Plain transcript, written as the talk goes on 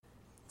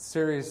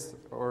series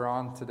we're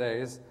on today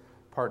is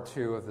part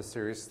 2 of the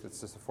series. It's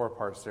just a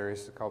 4-part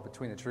series called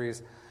Between the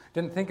Trees.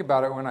 Didn't think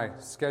about it when I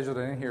scheduled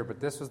it in here, but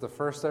this was the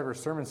first ever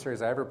sermon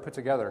series I ever put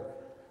together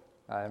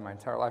in my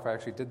entire life. I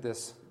actually did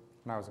this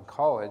when I was in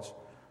college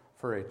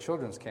for a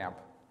children's camp.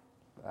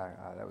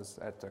 That was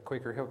at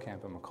Quaker Hill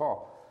Camp in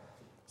McCall.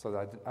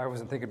 So I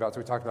wasn't thinking about it, so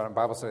we talked about it in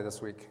Bible study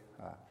this week,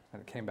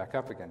 and it came back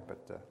up again, but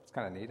it's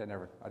kind of neat.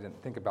 I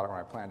didn't think about it when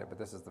I planned it, but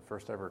this is the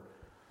first ever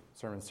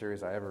sermon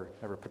series I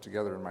ever put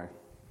together in my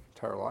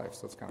entire life,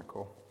 so it's kind of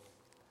cool.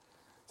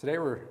 Today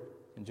we're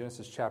in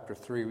Genesis chapter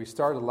 3. We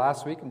started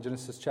last week in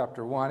Genesis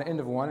chapter 1, end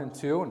of 1 and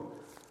 2, and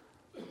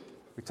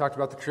we talked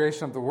about the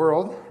creation of the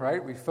world,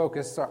 right? We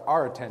focused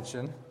our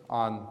attention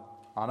on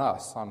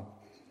us, on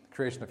the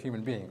creation of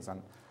human beings,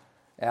 on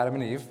Adam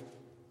and Eve,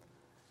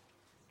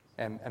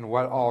 and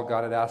what all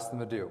God had asked them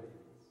to do.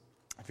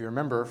 If you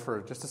remember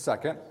for just a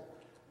second,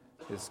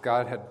 is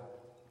God had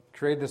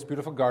created this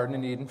beautiful garden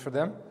in Eden for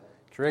them,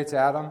 creates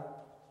Adam,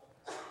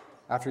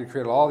 after he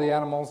created all the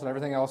animals and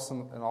everything else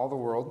in all the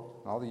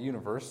world, all the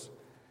universe,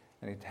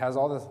 and he has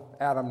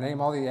Adam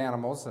name all the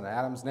animals, and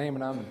Adam's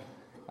naming them,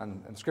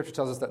 and Scripture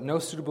tells us that no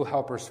suitable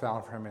helper is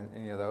found for him in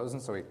any of those,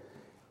 and so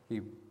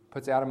he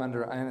puts Adam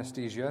under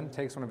anesthesia and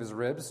takes one of his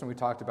ribs, and we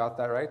talked about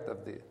that, right?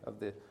 Of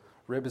the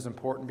rib is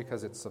important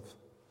because it's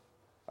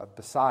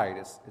beside,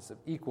 it's of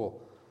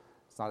equal.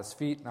 It's not his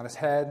feet, not his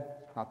head,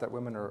 not that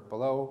women are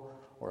below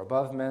or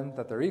above men,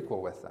 that they're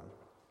equal with them.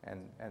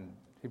 And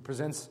he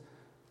presents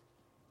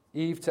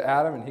Eve to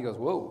Adam, and he goes,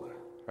 whoa,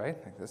 right?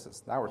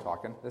 Now we're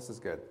talking. This is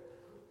good.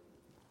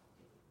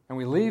 And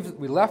we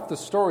left the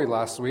story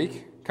last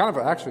week, kind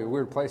of actually a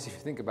weird place if you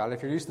think about it.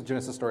 If you're used to the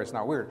Genesis story, it's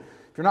not weird.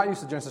 If you're not used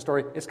to the Genesis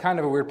story, it's kind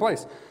of a weird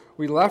place.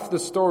 We left the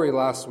story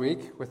last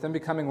week with them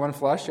becoming one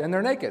flesh, and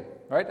they're naked,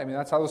 right? I mean,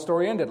 that's how the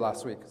story ended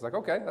last week. It's like,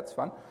 okay, that's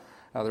fun.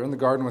 They're in the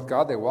garden with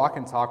God. They walk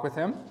and talk with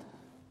Him.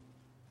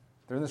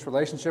 They're in this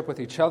relationship with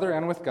each other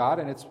and with God,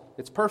 and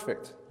it's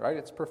perfect, right?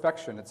 It's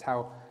perfection. It's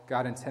how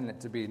God intended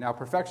it to be. Now,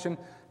 perfection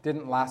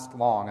didn't last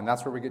long, and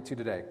that's where we get to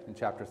today in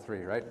chapter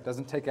 3, right? It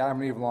doesn't take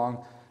Adam and Eve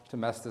long to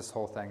mess this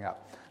whole thing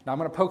up. Now, I'm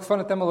going to poke fun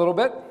at them a little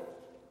bit,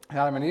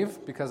 Adam and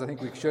Eve, because I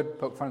think we should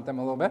poke fun at them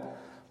a little bit.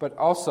 But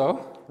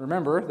also,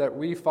 remember that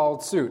we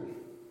followed suit.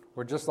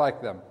 We're just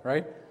like them,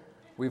 right?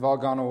 We've all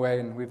gone away,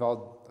 and we've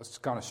all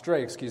gone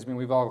astray, and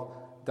we've all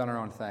done our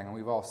own thing, and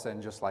we've all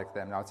sinned just like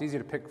them. Now, it's easy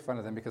to pick fun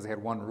at them because they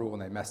had one rule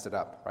and they messed it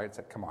up, right? It's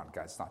like, come on,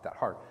 guys, it's not that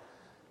hard.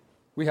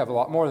 We have a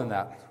lot more than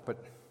that,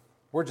 but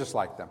we're just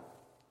like them,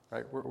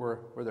 right?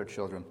 We're their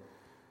children,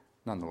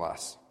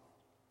 nonetheless.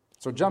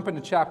 So jump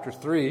into chapter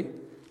 3,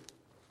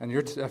 and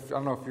I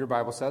don't know if your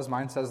Bible says,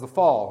 mine says the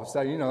fall.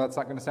 So that's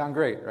not going to sound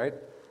great, right?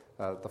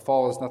 The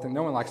fall is nothing.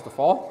 No one likes the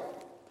fall,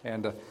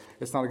 and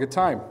it's not a good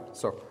time.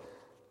 So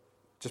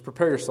just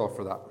prepare yourself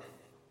for that.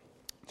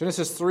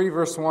 Genesis 3,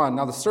 verse 1.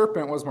 Now the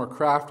serpent was more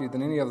crafty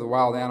than any of the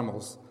wild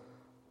animals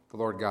the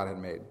Lord God had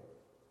made.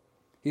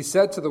 He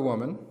said to the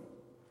woman,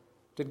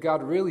 "Did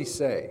God really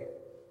say,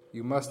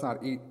 'You must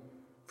not eat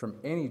from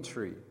any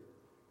tree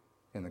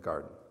in the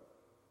garden'?"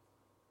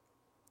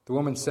 The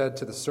woman said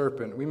to the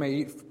serpent, "We may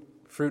eat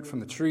fruit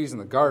from the trees in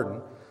the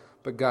garden,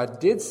 but God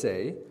did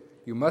say,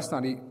 'You must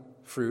not eat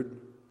fruit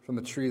from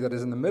the tree that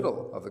is in the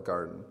middle of the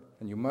garden,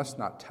 and you must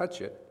not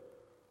touch it,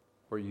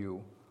 or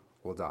you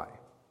will die.'"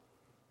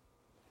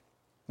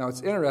 Now,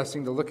 it's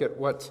interesting to look at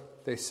what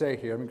they say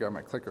here. Let me grab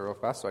my clicker real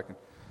fast so I can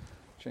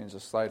change the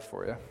slide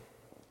for you.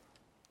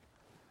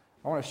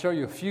 I want to show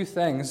you a few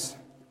things,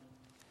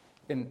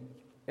 and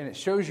it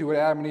shows you what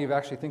Adam and Eve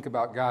actually think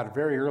about God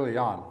very early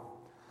on.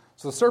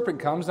 So the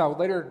serpent comes. Now,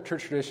 later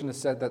church tradition has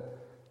said that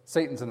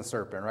Satan's in the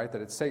serpent, right?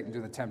 That it's Satan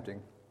doing the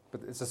tempting.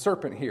 But it's a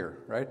serpent here,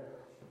 right?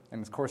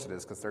 And of course it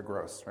is, because they're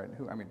gross, right?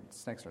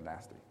 Snakes are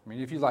nasty. I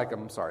mean, if you like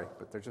them, I'm sorry,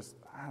 but they're just,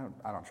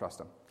 I don't trust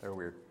them. They're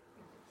weird.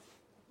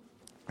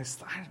 You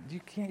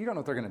don't know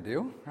what they're going to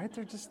do, right?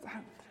 They're just,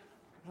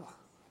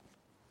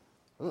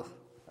 ugh.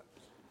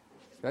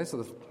 Okay,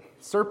 so the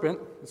serpent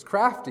is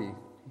crafty,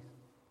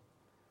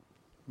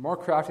 more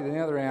crafty than any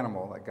other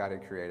animal that God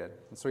had created.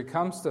 And so he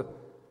comes to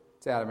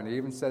Adam and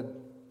Eve and said,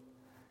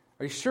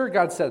 "Are you sure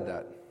God said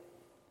that?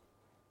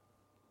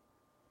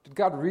 Did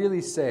God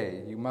really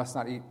say you must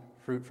not eat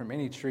fruit from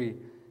any tree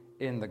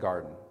in the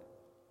garden?"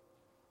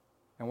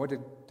 And what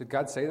did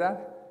God say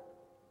that?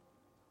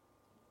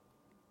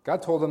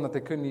 God told them that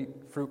they couldn't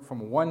eat fruit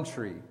from one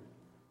tree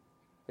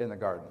in the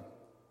garden.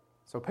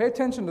 So pay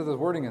attention to the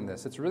wording in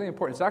this. It's really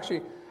important. It's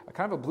actually a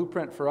kind of a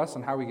blueprint for us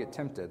on how we get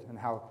tempted and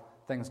how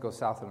things go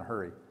south in a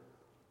hurry.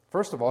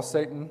 First of all,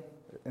 Satan,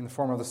 in the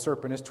form of the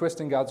serpent, is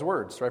twisting God's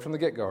words right from the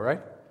get-go,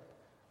 right?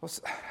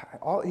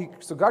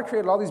 So God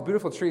created all these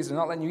beautiful trees and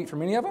not letting you eat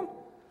from any of them?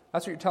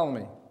 That's what you're telling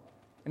me.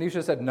 And Eve should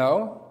have said,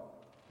 no.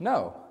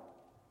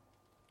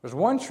 There's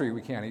one tree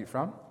we can't eat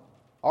from.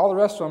 All the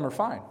rest of them are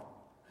fine.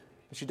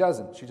 But she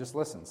doesn't. She just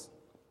listens.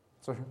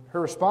 So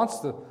her response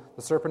to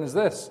the serpent is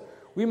this: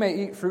 "We may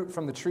eat fruit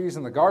from the trees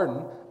in the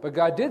garden, but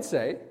God did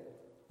say,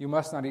 'You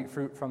must not eat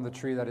fruit from the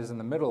tree that is in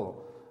the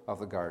middle of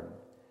the garden,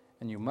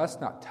 and you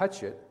must not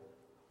touch it,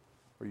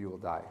 or you will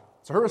die.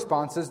 So her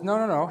response is,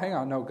 no, hang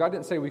on. No, God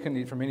didn't say we couldn't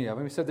eat from any of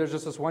them. He said there's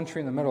just this one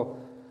tree in the middle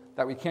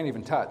that we can't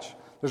even touch.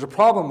 There's a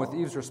problem with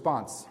Eve's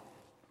response.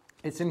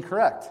 It's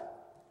incorrect.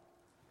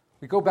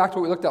 We go back to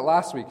what we looked at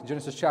last week in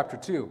Genesis chapter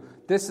 2.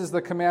 This is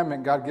the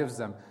commandment God gives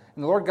them.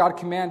 And the Lord God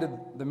commanded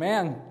the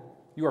man,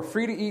 you are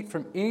free to eat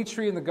from any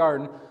tree in the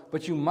garden,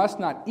 but you must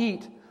not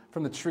eat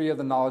from the tree of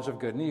the knowledge of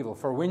good and evil.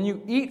 For when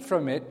you eat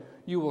from it,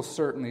 you will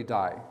certainly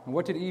die. And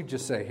what did Eve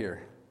just say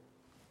here?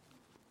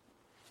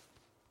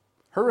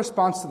 Her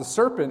response to the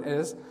serpent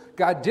is,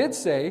 God did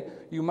say,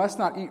 you must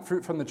not eat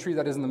fruit from the tree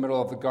that is in the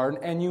middle of the garden,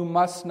 and you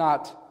must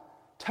not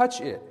touch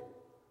it,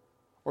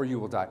 or you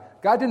will die.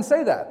 God didn't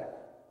say that.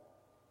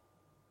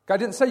 God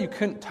didn't say you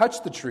couldn't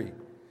touch the tree. He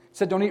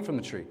said don't eat from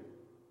the tree.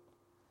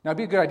 Now, it'd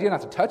be a good idea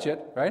not to touch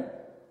it, right?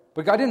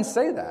 But God didn't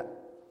say that.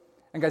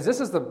 And guys,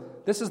 this is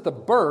the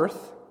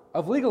birth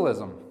of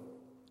legalism.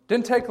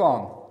 Didn't take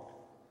long.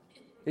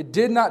 It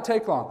did not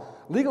take long.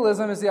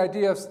 Legalism is the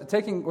idea of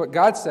taking what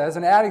God says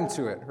and adding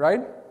to it,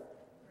 right?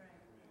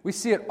 We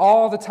see it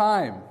all the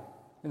time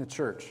in the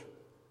church.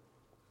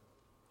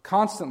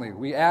 Constantly,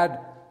 we add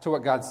to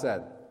what God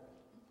said.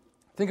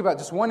 Think about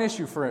just one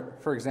issue,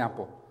 for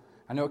example.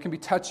 I know it can be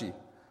touchy,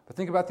 but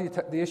think about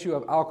the issue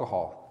of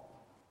alcohol.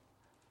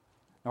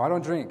 No, I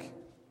don't drink.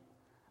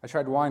 I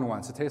tried wine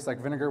once. It tastes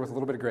like vinegar with a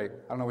little bit of grape.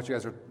 I don't know what you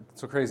guys are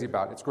so crazy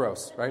about. It's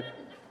gross, right?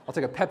 I'll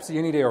take a Pepsi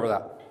any day over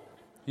that.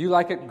 You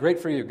like it, great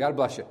for you. God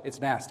bless you. It's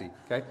nasty,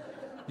 okay?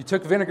 You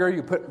took vinegar,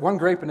 you put one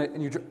grape in it,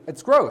 and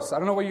it's gross. I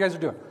don't know what you guys are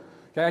doing.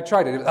 Okay, I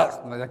tried it.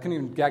 I couldn't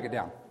even gag it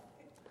down.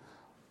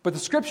 But the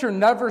Scripture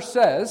never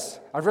says,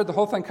 I've read the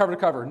whole thing cover to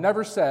cover,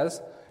 never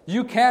says,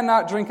 you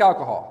cannot drink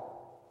alcohol.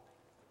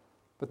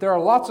 But there are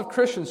lots of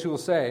Christians who will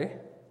say,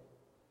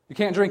 you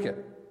can't drink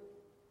it.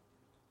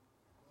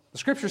 The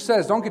Scripture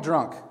says, don't get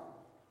drunk. And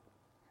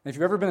if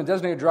you've ever been a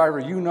designated driver,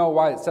 you know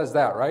why it says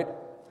that, right?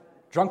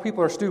 Drunk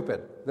people are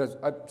stupid.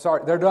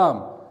 They're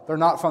dumb. They're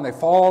not fun. They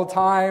fall all the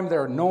time.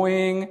 They're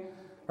annoying,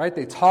 right?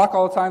 They talk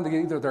all the time.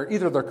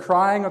 Either they're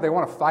crying or they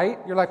want to fight.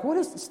 You're like,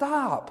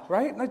 stop,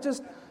 right? Like,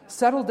 just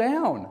settle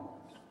down.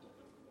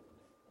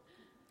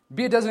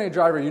 Be a designated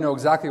driver, you know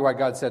exactly why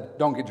God said,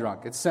 don't get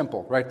drunk. It's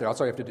simple, right there.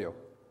 That's all you have to do.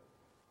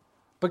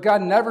 But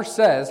God never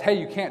says, hey,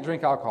 you can't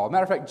drink alcohol.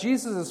 Matter of fact,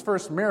 Jesus'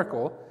 first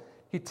miracle,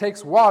 he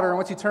takes water and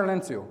what's he turn it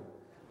into?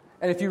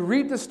 And if you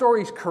read the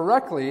stories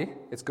correctly,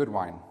 it's good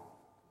wine.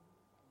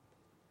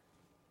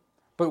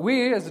 But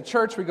we, as a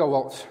church, we go,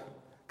 well,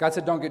 God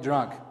said don't get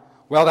drunk.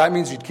 Well, that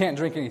means you can't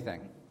drink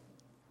anything.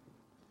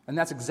 And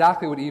that's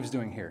exactly what Eve's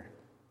doing here.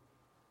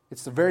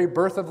 It's the very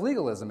birth of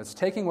legalism. It's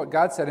taking what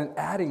God said and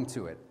adding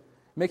to it,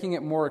 making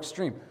it more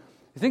extreme.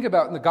 You think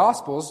about in the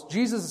Gospels,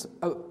 Jesus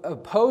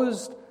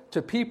opposed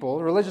to people,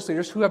 religious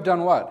leaders, who have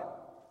done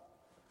what?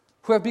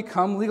 Who have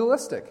become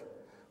legalistic.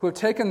 Who have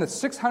taken the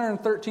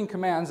 613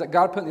 commands that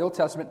God put in the Old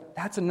Testament.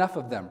 That's enough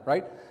of them,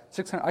 right?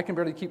 I can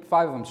barely keep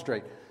 5 of them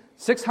straight.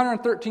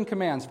 613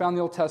 commands found in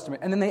the Old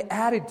Testament, and then they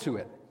added to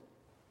it.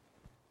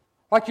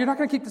 Like, you're not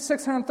going to keep the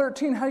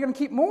 613, how are you going to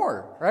keep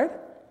more, right?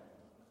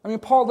 I mean,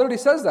 Paul literally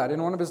says that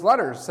in one of his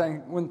letters,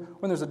 saying when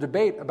there's a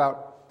debate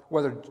about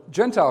whether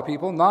Gentile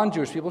people,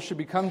 non-Jewish people, should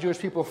become Jewish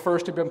people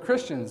first to become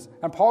Christians.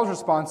 And Paul's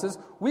response is,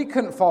 we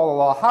couldn't follow the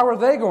law. How are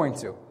they going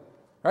to?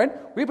 Right?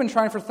 We've been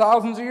trying for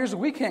thousands of years,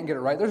 and we can't get it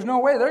right. There's no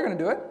way they're going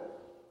to do it.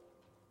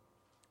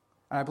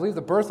 And I believe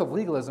the birth of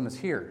legalism is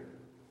here.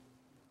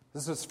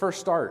 This is its first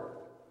start.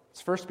 Its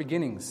first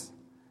beginnings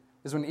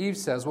is when Eve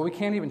says, well, we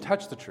can't even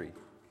touch the tree.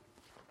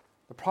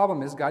 The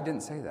problem is God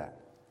didn't say that.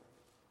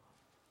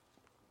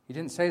 He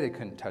didn't say they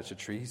couldn't touch the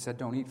tree. He said,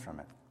 don't eat from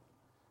it.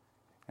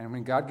 And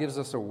when God gives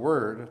us a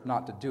word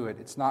not to do it,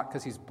 it's not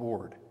because he's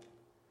bored,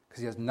 because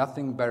he has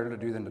nothing better to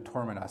do than to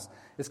torment us.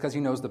 It's because he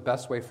knows the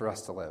best way for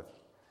us to live.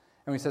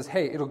 And he says,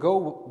 hey, it'll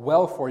go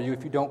well for you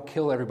if you don't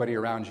kill everybody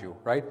around you,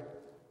 right?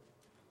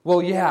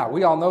 Well, yeah,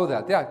 we all know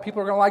that. Yeah,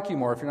 people are going to like you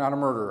more if you're not a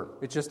murderer.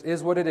 It just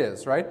is what it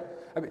is, right?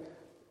 I mean,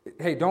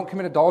 hey, don't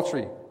commit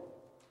adultery.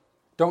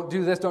 Don't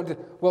do this, don't do...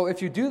 Well,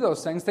 if you do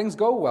those things, things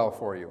go well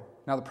for you.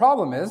 Now, the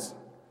problem is,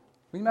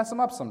 we mess them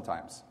up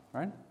sometimes,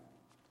 right?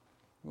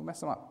 We mess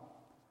them up.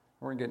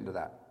 We're going to get into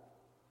that.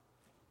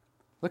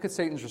 Look at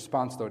Satan's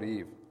response, though, to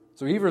Eve.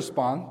 So Eve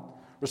responds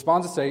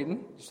to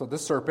Satan, so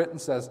this serpent, and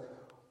says,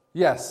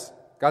 yes,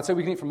 God said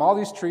we can eat from all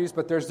these trees,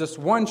 but there's this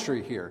one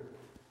tree here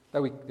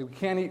that we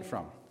can't eat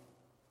from.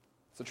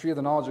 It's the tree of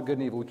the knowledge of good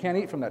and evil. We can't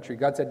eat from that tree.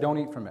 God said, don't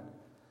eat from it.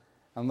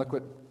 And look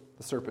what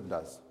the serpent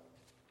does.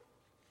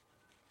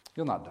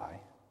 You'll not die,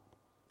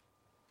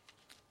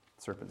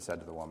 the serpent said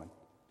to the woman.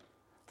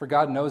 For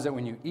God knows that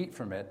when you eat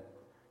from it,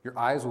 your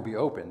eyes will be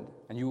opened,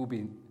 and you will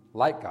be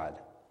like God,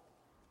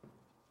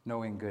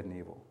 knowing good and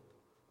evil.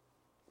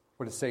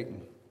 What does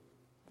Satan,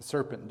 the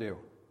serpent, do?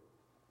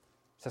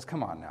 He says,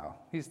 come on now.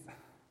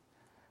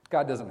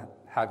 God doesn't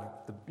have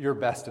your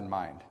best in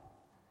mind.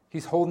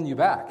 He's holding you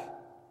back.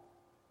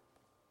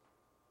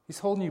 He's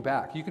holding you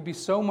back. You could be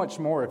so much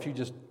more if you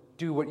just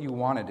do what you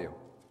want to do.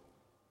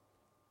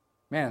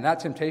 Man, and that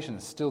temptation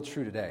is still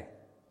true today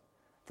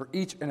for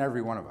each and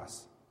every one of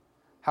us.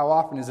 How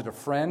often is it a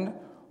friend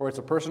or it's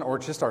a person, or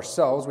it's just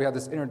ourselves. We have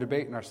this inner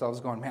debate in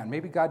ourselves going, man,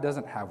 maybe God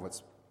doesn't have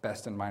what's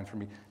best in mind for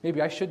me.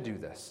 Maybe I should do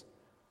this.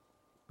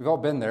 We've all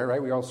been there,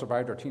 right? We all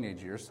survived our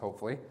teenage years,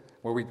 hopefully,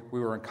 where we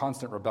were in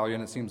constant rebellion,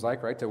 it seems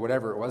like, right, to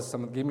whatever it was.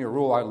 Someone gave me a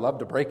rule, I'd love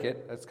to break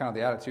it. That's kind of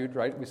the attitude,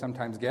 right, we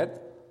sometimes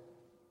get.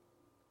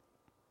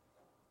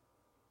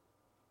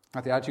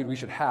 Not the attitude we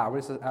should have, but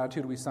it's the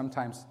attitude we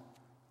sometimes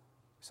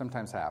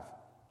have.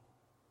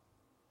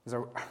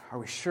 Are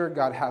we sure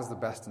God has the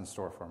best in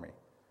store for me?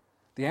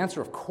 The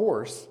answer, of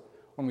course,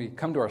 when we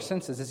come to our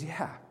senses is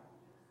yeah.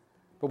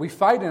 But we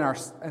fight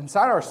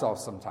inside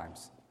ourselves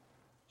sometimes,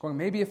 going,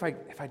 maybe if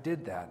I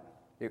did that,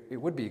 it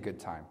would be a good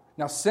time.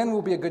 Now, sin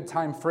will be a good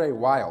time for a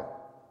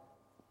while.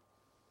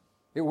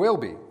 It will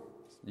be.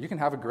 You can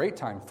have a great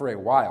time for a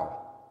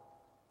while.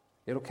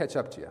 It'll catch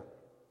up to you.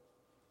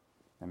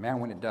 And man,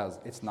 when it does,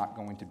 it's not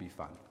going to be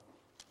fun.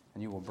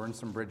 And you will burn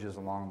some bridges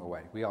along the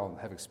way. We all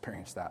have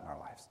experienced that in our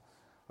lives,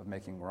 of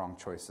making wrong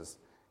choices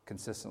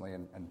consistently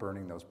and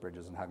burning those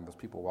bridges and having those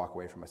people walk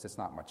away from us. It's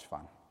not much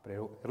fun, but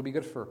it'll be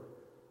good for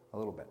a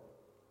little bit.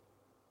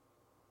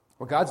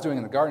 What God's doing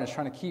in the garden is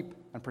trying to keep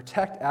and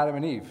protect Adam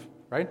and Eve,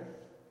 right?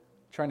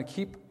 Trying to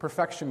keep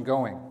perfection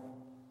going.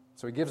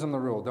 So he gives them the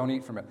rule, don't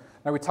eat from it.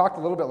 Now, we talked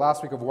a little bit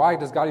last week of why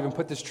does God even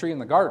put this tree in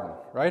the garden,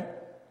 right?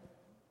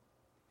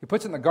 He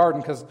puts it in the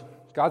garden because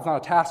God's not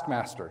a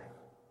taskmaster,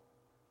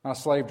 not a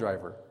slave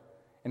driver,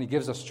 and he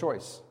gives us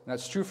choice. And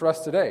that's true for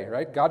us today,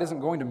 right? God isn't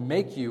going to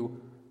make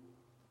you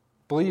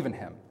believe in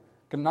him.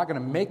 He's not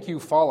going to make you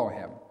follow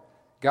him.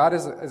 God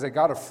is a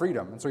God of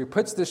freedom. And so he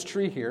puts this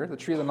tree here, the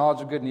tree of the knowledge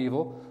of good and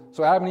evil,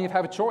 so Adam and Eve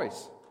have a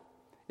choice.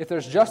 If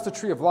there's just a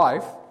tree of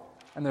life,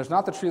 and there's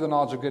not the tree of the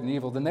knowledge of good and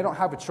evil, then they don't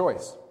have a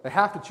choice. They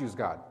have to choose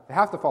God. They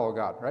have to follow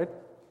God, right?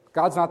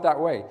 God's not that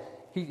way.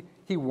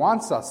 He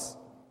wants us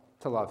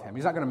to love him.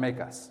 He's not going to make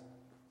us.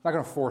 He's not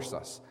going to force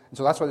us. And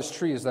so that's why this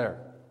tree is there.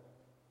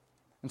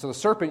 And so the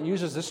serpent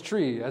uses this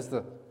tree as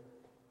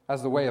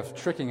the way of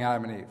tricking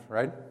Adam and Eve,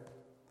 right?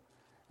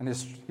 And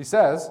he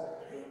says,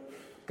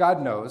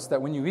 God knows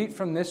that when you eat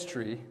from this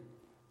tree,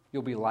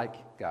 you'll be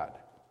like God.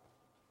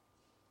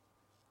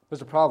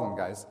 There's a problem,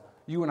 guys.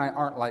 You and I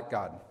aren't like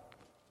God.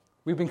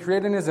 We've been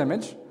created in his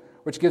image,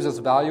 which gives us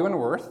value and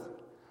worth,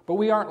 but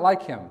we aren't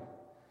like him.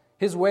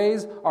 His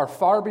ways are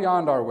far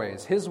beyond our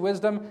ways. His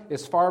wisdom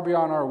is far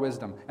beyond our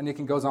wisdom. And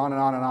it goes on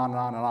and on and on and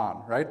on and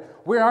on, right?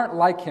 We aren't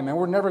like him, and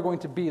we're never going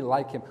to be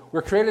like him.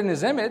 We're created in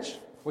his image,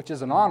 which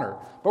is an honor,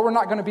 but we're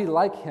not going to be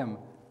like him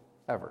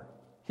ever.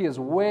 He is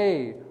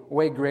way,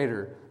 way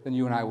greater than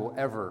you and I will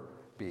ever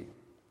be.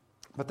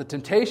 But the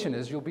temptation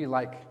is you'll be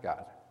like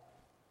God.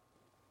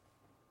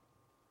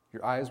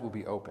 Your eyes will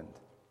be opened,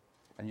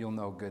 and you'll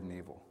know good and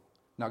evil.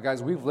 Now,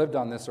 guys, we've lived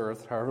on this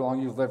earth, however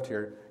long you've lived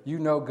here, you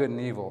know good and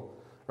evil.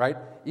 Right?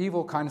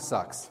 Evil kind of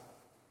sucks.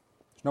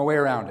 There's no way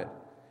around it.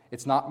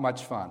 It's not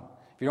much fun.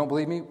 If you don't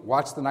believe me,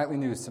 watch the nightly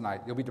news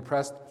tonight. You'll be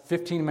depressed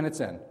 15 minutes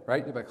in,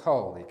 right? You'll be like,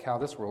 holy cow,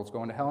 this world's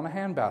going to hell in a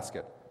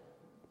handbasket.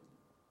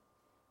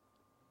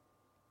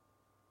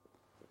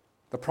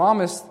 The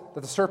promise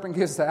that the serpent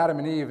gives to Adam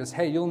and Eve is,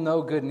 hey, you'll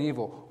know good and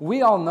evil.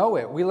 We all know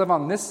it. We live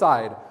on this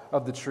side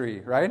of the tree,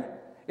 right?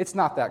 It's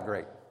not that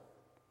great.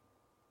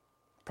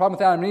 The problem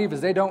with Adam and Eve is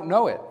they don't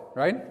know it,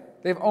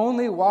 right? They've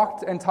only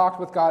walked and talked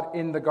with God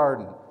in the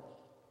garden.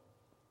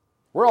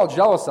 We're all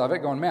jealous of it,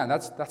 going, man,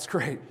 that's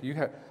great. You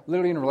have,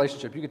 literally in a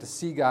relationship, you get to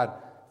see God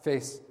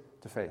face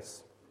to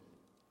face.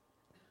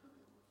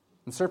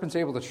 And the serpent's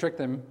able to trick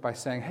them by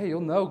saying, hey,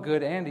 you'll know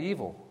good and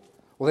evil.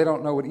 Well, they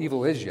don't know what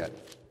evil is yet.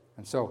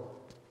 And so,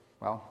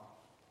 well,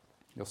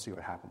 you'll see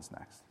what happens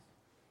next.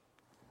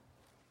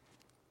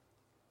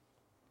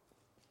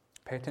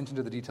 Pay attention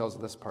to the details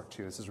of this part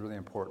too. This is really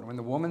important. When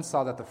the woman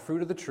saw that the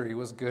fruit of the tree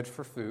was good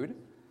for food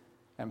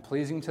and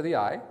pleasing to the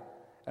eye,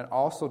 and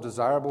also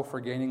desirable for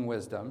gaining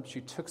wisdom,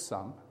 she took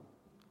some,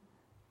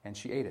 and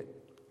she ate it.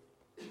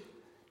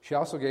 She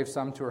also gave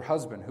some to her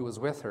husband who was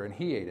with her, and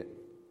he ate it.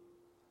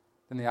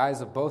 Then the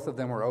eyes of both of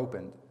them were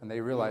opened, and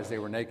they realized they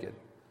were naked.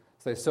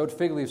 So they sewed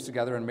fig leaves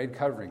together and made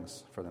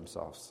coverings for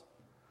themselves.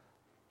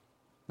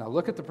 Now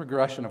look at the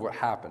progression of what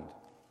happened.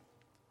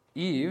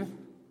 Eve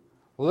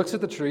looks at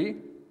the tree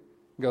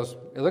and goes,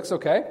 it looks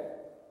okay.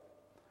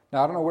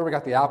 Now, I don't know where we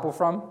got the apple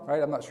from,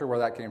 right? I'm not sure where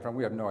that came from.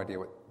 We have no idea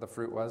what the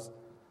fruit was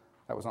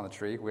that was on the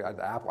tree. We had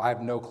the apple. I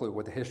have no clue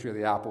what the history of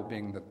the apple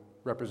being the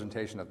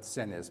representation of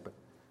sin is, but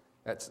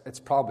it's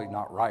probably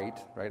not right?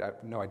 I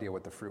have no idea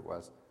what the fruit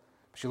was.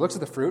 She looks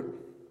at the fruit.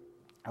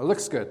 It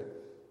looks good.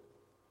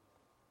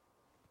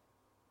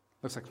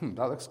 Looks like,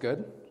 that looks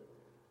good.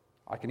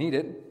 I can eat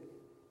it,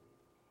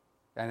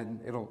 and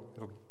it'll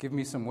give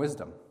me some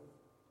wisdom.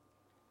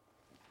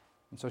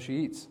 And so she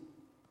eats.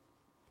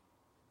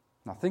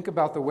 Now think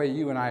about the way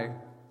you and I,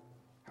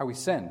 how we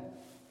sin,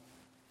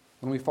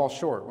 when we fall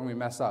short, when we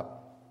mess up.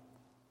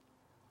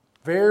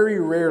 Very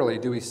rarely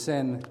do we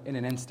sin in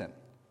an instant.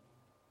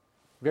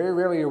 Very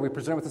rarely are we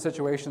presented with a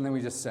situation and then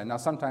we just sin. Now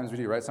sometimes we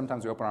do, right?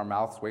 Sometimes we open our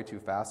mouths way too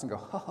fast and go,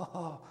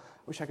 I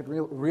wish I could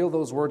reel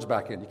those words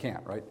back in. You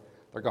can't, right?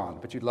 They're gone,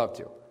 but you'd love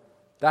to.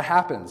 That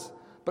happens.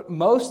 But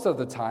most of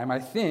the time, I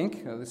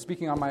think,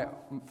 speaking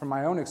from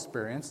my own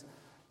experience,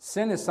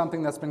 sin is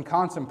something that's been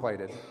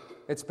contemplated.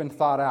 It's been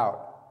thought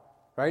out.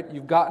 Right?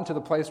 You've gotten to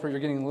the place where you're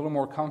getting a little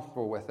more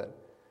comfortable with it.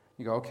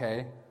 You go, okay,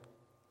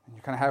 and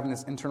you're kind of having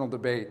this internal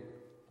debate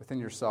within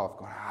yourself,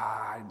 going,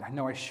 I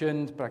know I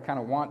shouldn't, but I kind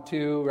of want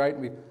to, right?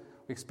 We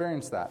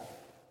experience that.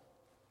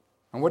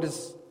 And what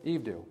does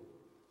Eve do?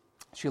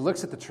 She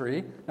looks at the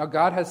tree. Now,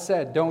 God has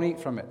said, don't eat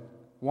from it.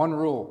 One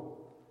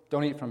rule,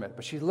 don't eat from it.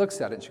 But she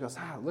looks at it and she goes,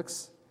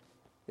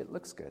 it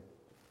looks good.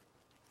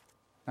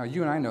 Now,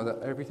 you and I know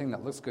that everything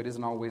that looks good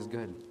isn't always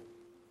good.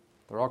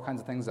 There are all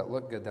kinds of things that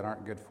look good that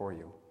aren't good for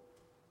you.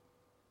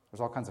 There's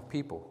all kinds of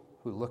people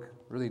who look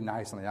really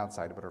nice on the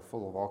outside but are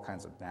full of all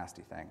kinds of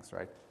nasty things,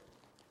 right?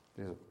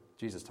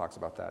 Jesus talks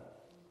about that.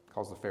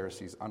 Calls the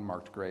Pharisees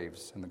unmarked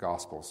graves in the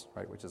Gospels,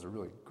 right? Which is a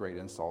really great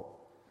insult.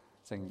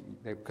 Saying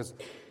because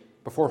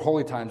before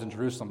holy times in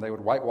Jerusalem, they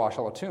would whitewash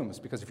all the tombs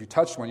because if you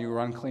touched one, you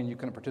were unclean. You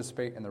couldn't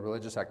participate in the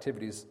religious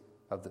activities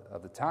of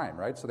the time,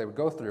 right? So they would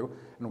go through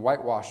and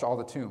whitewash all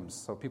the tombs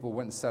so people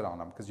wouldn't sit on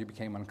them because you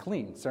became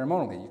unclean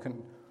ceremonially. You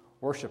couldn't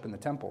worship in the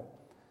temple.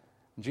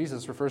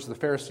 Jesus refers to the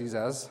Pharisees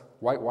as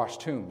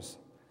whitewashed tombs,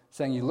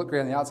 saying you look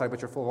great on the outside,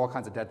 but you're full of all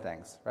kinds of dead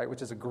things, right?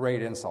 Which is a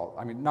great insult.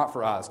 I mean, not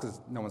for us, because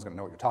no one's going to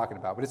know what you're talking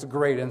about, but it's a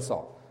great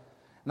insult.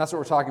 And that's what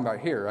we're talking about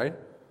here, right?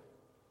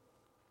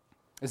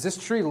 Is this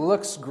tree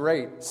looks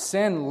great.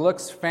 Sin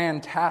looks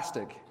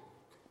fantastic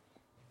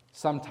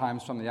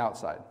sometimes from the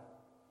outside.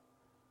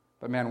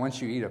 But man,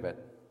 once you eat of it,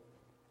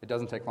 it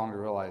doesn't take long to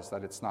realize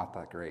that it's not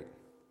that great.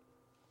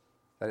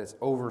 That it's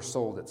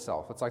oversold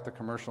itself. It's like the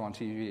commercial on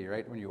TV,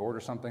 right? When you order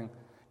something,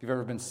 if you've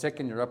ever been sick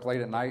and you're up late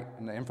at night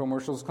and the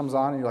infomercials comes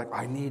on and you're like,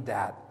 I need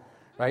that,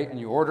 right? And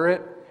you order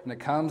it and it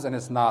comes and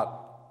it's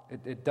not,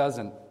 it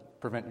doesn't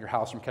prevent your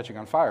house from catching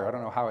on fire. I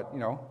don't know how it,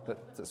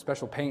 the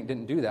special paint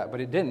didn't do that,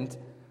 but it didn't.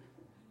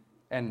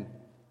 And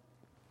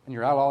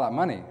you're out all that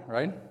money,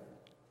 right?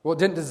 Well,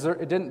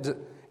 it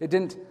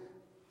didn't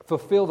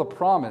fulfill the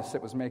promise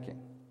it was making.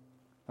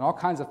 And all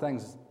kinds of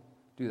things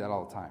do that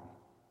all the time.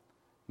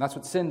 And that's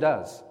what sin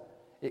does.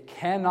 It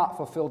cannot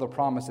fulfill the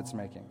promise it's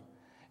making.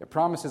 It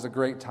promises a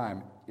great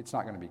time. It's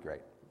not going to be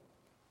great.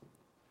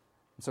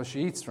 And so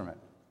she eats from it.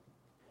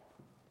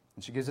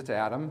 And she gives it to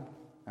Adam.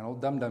 And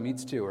old Dum-Dum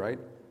eats too, right?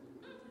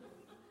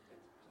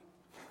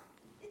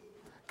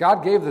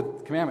 God gave the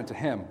commandment to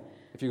him.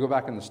 If you go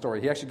back in the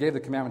story, he actually gave the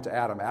commandment to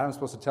Adam. Adam's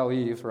supposed to tell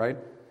Eve, right?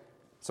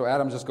 So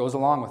Adam just goes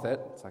along with it.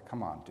 It's like,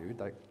 come on, dude.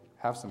 Like,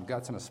 have some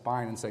guts and a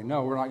spine and say,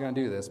 no, we're not going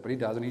to do this. But he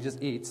doesn't. He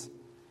just eats.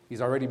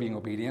 He's already being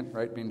obedient,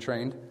 right? Being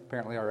trained,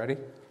 apparently already.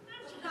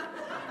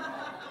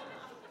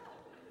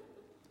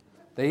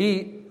 They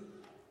eat,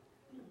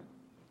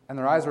 and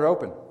their eyes are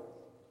open.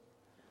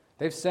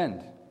 They've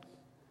sinned.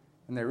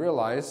 And they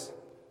realize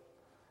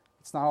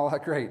it's not all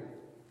that great.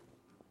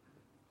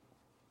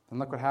 And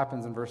look what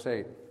happens in verse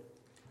 8.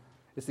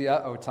 It's the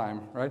uh-oh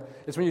time, right?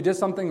 It's when you did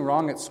something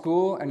wrong at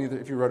school, and either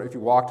if you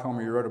walked home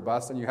or you rode a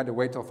bus, and you had to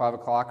wait till 5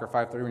 o'clock or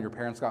 5:30 when your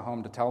parents got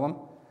home to tell them.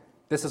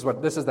 This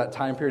is that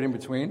time period in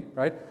between,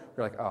 right?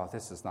 You're like, oh,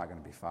 this is not going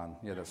to be fun.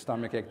 You had a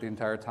stomach ache the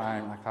entire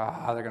time. Like,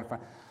 they're going to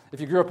find. If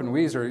you grew up in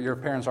Weezer, your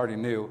parents already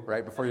knew,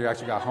 right, before you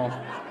actually got home.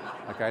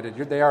 Like I did.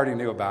 They already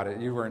knew about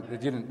it. You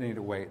didn't need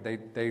to wait.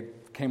 They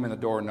came in the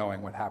door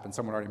knowing what happened.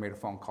 Someone already made a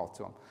phone call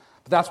to them.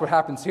 But that's what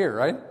happens here,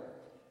 right?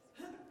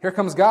 Here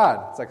comes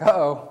God. It's like,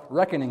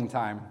 reckoning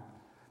time.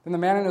 Then the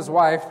man and his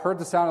wife heard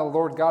the sound of the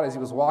Lord God as he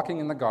was walking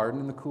in the garden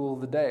in the cool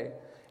of the day.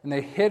 And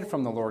they hid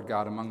from the Lord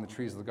God among the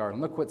trees of the garden.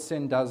 Look what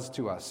sin does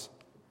to us.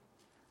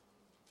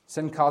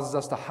 Sin causes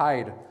us to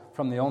hide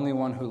from the only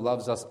one who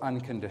loves us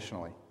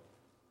unconditionally.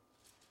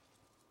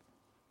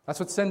 That's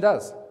what sin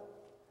does.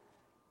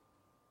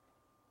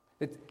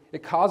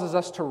 It causes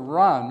us to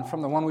run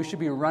from the one we should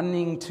be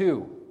running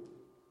to.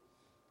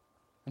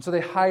 And so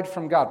they hide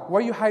from God. What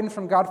are you hiding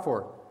from God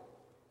for?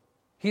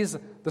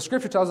 The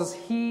scripture tells us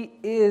he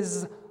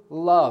is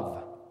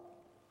love.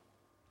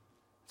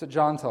 That's what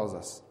John tells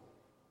us.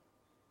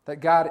 That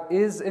God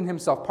is in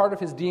himself. Part of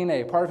his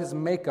DNA, part of his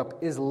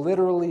makeup is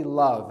literally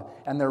love,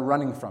 and they're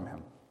running from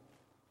him.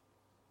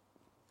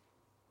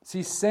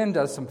 See, sin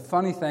does some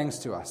funny things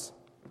to us.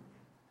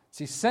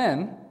 See,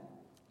 sin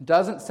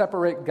doesn't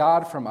separate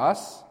God from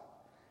us.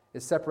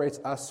 It separates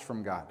us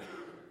from God.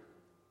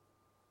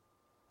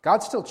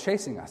 God's still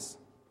chasing us,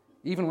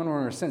 even when we're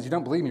in our sins. You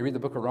don't believe me? Read the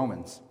book of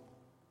Romans.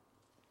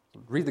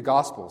 Read the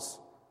Gospels.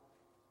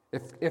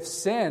 If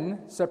sin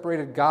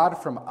separated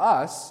God from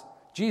us,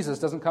 Jesus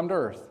doesn't come to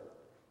earth.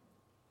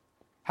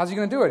 How's he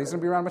going to do it? He's going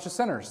to be around a bunch of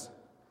sinners.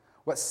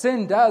 What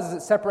sin does is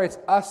it separates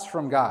us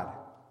from God.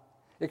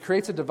 It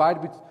creates a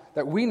divide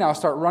that we now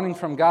start running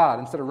from God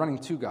instead of running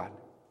to God.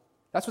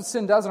 That's what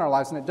sin does in our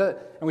lives, and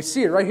we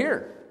see it right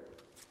here.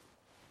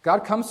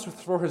 God comes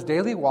for his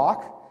daily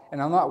walk,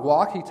 and on that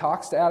walk he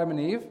talks to Adam and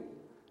Eve.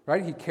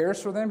 Right? He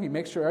cares for them. He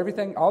makes sure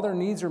all their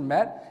needs are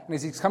met. And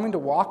as he's coming to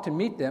walk to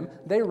meet them,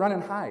 they run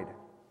and hide.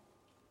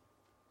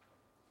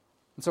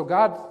 And so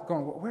God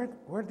going,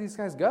 where did these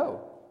guys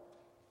go?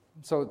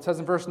 So it says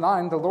in verse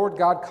 9, the Lord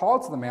God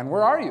called to the man,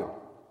 where are you?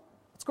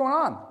 What's going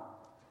on?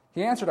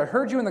 He answered, I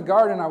heard you in the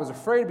garden, and I was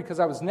afraid because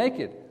I was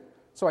naked,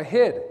 so I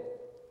hid.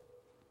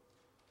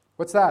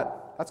 What's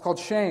that? That's called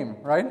shame,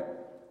 right?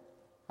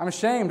 I'm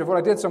ashamed of what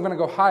I did, so I'm going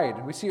to go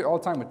hide. We see it all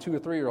the time with 2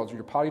 or 3-year-olds.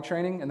 You're potty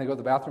training, and they go to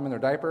the bathroom in their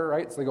diaper,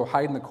 right? So they go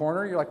hide in the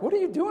corner. You're like, what are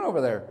you doing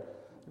over there?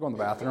 They go in the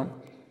bathroom.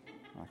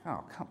 I'm like,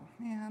 oh, come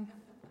on, man.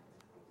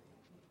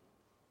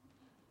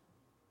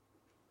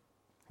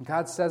 And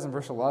God says in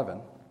verse 11,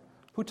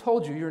 who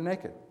told you you're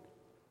naked?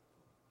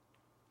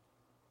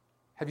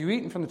 Have you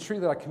eaten from the tree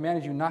that I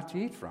commanded you not to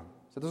eat from?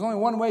 So there's only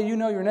one way you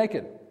know you're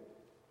naked.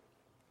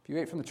 If you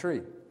ate from the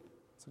tree.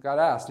 So God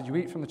asked, did you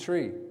eat from the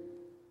tree?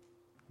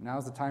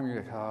 Now's the time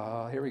you're like,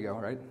 oh, here we go,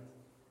 right? And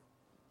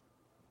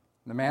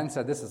the man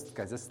said,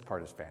 this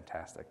part is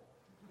fantastic.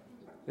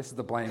 This is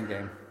the blame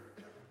game.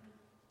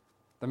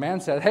 The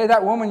man said, hey,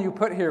 that woman you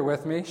put here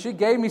with me, she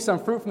gave me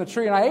some fruit from the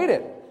tree and I ate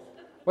it.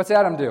 What's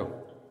Adam do?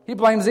 He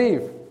blames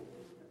Eve.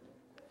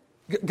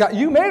 God,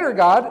 you made her,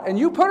 God, and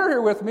you put her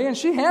here with me, and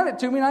she handed it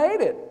to me, and I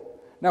ate it.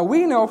 Now,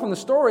 we know from the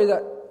story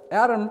that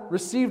Adam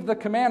received the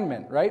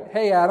commandment, right?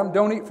 Hey, Adam,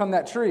 don't eat from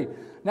that tree.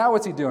 Now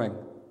what's he doing?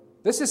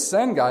 This is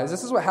sin, guys.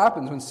 This is what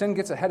happens when sin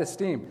gets ahead of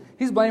steam.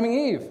 He's blaming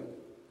Eve.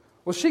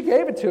 Well, she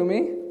gave it to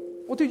me.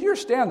 Well, dude, you're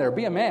stand there.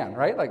 Be a man,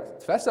 right?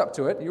 Like, fess up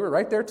to it. You were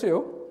right there,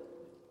 too.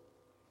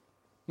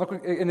 Look,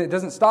 and it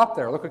doesn't stop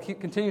there. Look what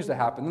continues to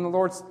happen. Then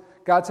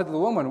God said to the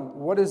woman,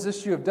 what is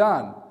this you have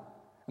done?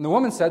 And the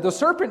woman said, the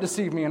serpent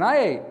deceived me and I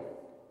ate.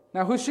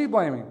 Now who's she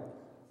blaming?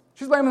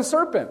 She's blaming the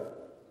serpent.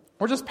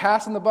 We're just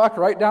passing the buck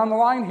right down the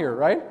line here,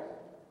 right?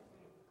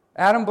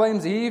 Adam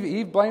blames Eve.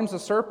 Eve blames the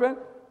serpent.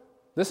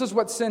 This is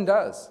what sin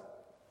does.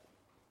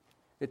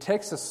 It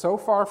takes us so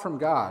far from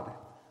God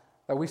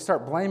that we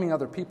start blaming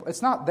other people.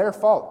 It's not their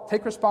fault.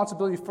 Take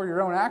responsibility for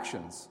your own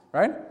actions,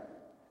 right?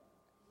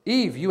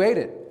 Eve, you ate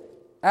it.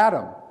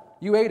 Adam,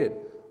 you ate it.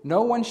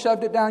 No one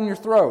shoved it down your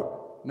throat.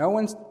 No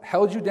one's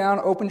held you down,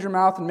 opened your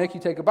mouth, and make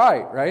you take a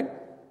bite, right?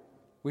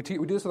 We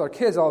do this with our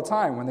kids all the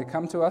time. When they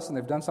come to us and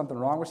they've done something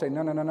wrong, we say,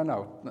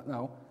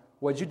 no.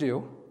 What'd you do?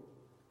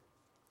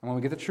 And when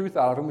we get the truth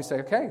out of them, we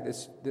say, okay,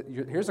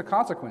 here's the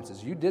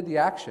consequences. You did the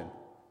action.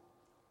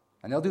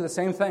 And they'll do the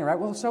same thing, right?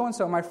 Well,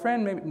 so-and-so, my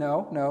friend, maybe.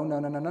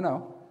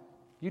 No.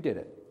 You did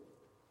it.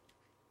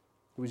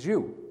 It was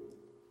you.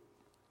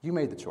 You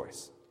made the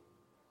choice.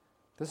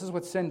 This is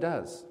what sin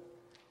does.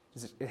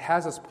 It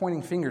has us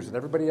pointing fingers at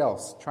everybody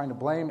else, trying to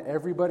blame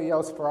everybody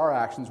else for our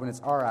actions when it's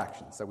our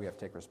actions that we have to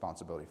take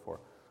responsibility for.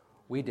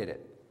 We did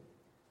it.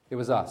 It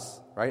was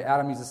us, right?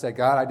 Adam needs to say,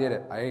 God, I did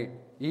it. I ate.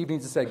 Eve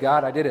needs to say,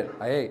 God, I did it.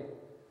 I ate.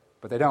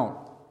 But they don't.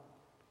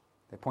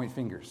 They point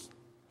fingers.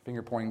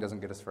 Finger pointing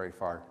doesn't get us very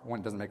far.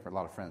 One doesn't make for a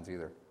lot of friends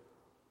either.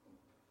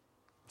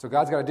 So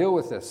God's got to deal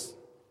with this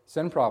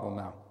sin problem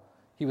now.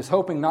 He was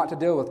hoping not to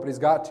deal with, but he's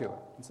got to.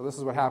 And so this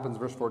is what happens.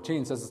 Verse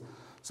 14 says,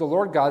 so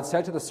Lord God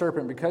said to the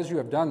serpent, because you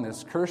have done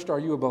this, cursed are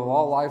you above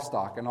all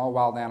livestock and all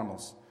wild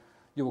animals.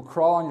 You will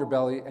crawl on your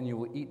belly and you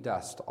will eat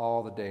dust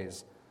all the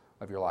days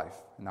of your life.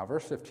 And now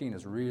verse 15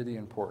 is really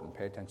important.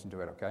 Pay attention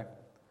to it, okay?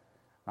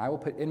 I will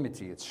put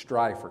enmity, it's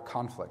strife or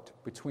conflict,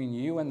 between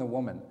you and the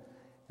woman,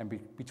 and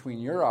between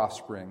your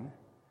offspring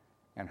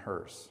and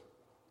hers.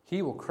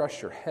 He will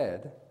crush your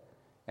head,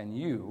 and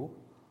you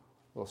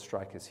will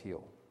strike his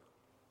heel.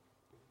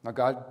 Now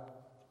God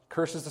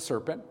curses the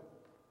serpent,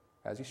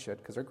 as he should,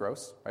 because they're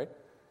gross, right?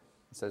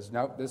 He says,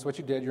 no, this is what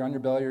you did. You're on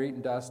your belly, you're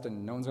eating dust,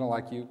 and no one's going to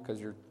like you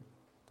because you're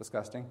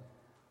disgusting.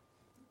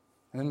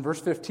 And then verse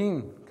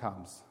 15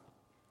 comes,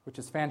 which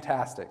is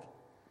fantastic.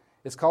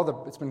 It's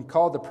been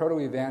called the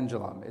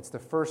proto-evangelium. It's the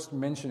first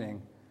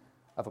mentioning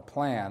of a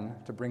plan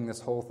to bring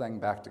this whole thing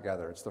back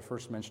together. It's the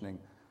first mentioning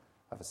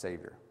of a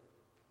Savior.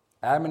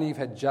 Adam and Eve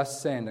had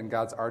just sinned, and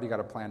God's already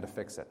got a plan to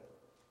fix it.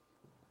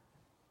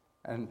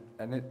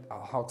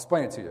 I'll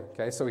explain it to you,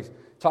 okay? So he's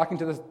talking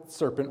to the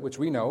serpent, which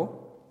we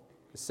know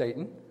is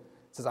Satan.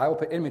 It says, I will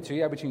put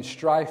enmity between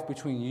strife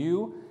between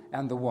you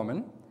and the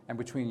woman, and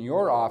between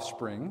your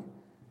offspring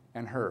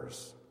and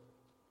hers.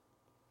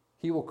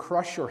 He will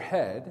crush your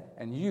head,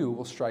 and you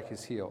will strike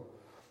his heel.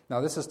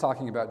 Now, this is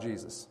talking about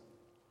Jesus.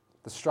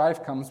 The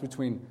strife comes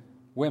between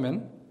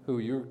women, who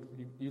you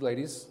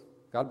ladies,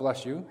 God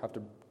bless you, have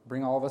to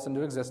bring all of us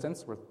into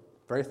existence. We're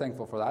very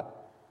thankful for that.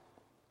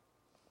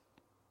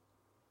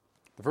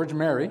 The Virgin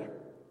Mary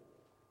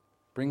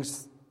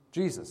brings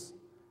Jesus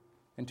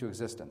into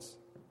existence.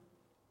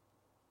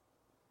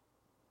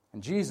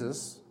 And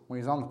Jesus, when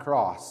he's on the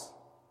cross,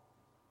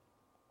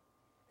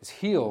 his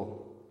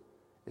heel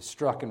is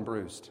struck and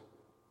bruised.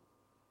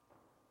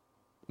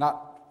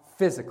 Not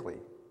physically.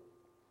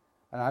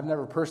 And I've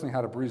never personally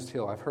had a bruised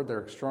heel. I've heard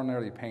they're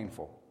extraordinarily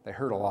painful. They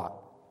hurt a lot.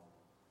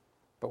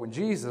 But when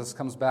Jesus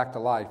comes back to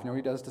life, you know what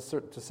he does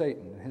to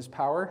Satan? In his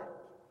power,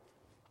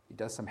 he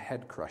does some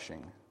head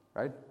crushing,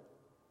 right?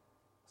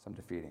 Some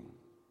defeating.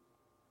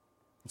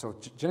 And so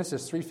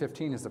Genesis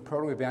 3:15 is the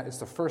proto-event. It's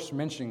the first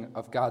mentioning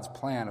of God's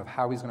plan of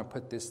how he's going to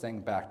put this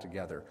thing back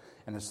together.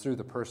 And it's through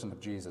the person of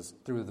Jesus,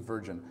 through the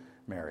Virgin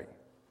Mary,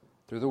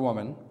 through the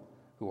woman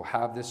who will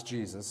have this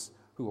Jesus,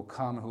 who will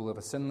come, who will live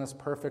a sinless,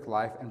 perfect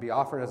life and be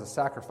offered as a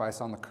sacrifice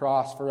on the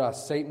cross for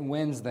us. Satan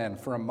wins then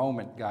for a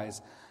moment,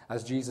 guys,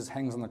 as Jesus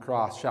hangs on the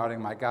cross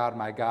shouting, my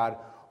God,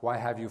 why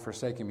have you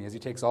forsaken me?" As he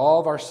takes all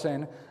of our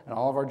sin and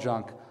all of our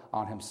junk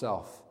on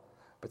himself.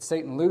 But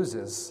Satan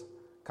loses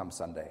come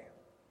Sunday,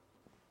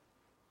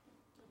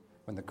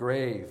 when the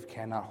grave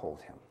cannot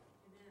hold him,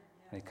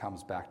 and he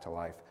comes back to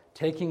life,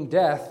 taking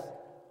death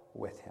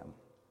with him.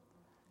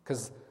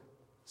 Because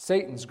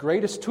Satan's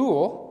greatest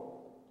tool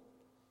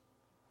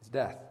is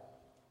death.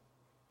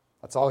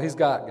 That's all he's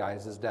got,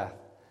 guys, is death.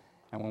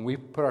 And when we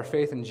put our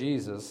faith in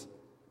Jesus,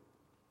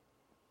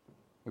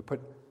 we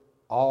put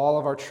all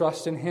of our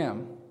trust in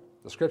him,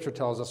 the Scripture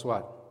tells us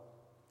what?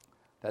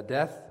 That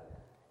death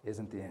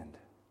isn't the end.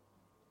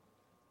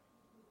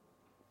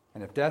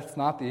 And if death's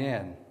not the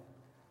end,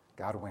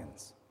 God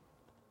wins.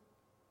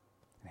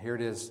 And here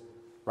it is,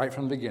 right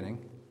from the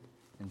beginning,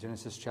 in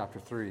Genesis chapter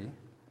 3,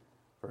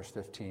 verse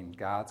 15.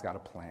 God's got a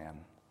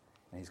plan,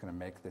 and he's going to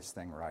make this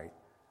thing right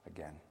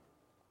again.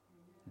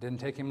 It didn't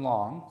take him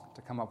long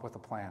to come up with a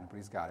plan, but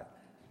he's got it.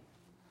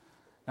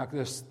 Now,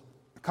 there's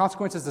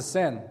consequences to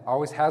sin.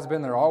 Always has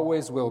been, there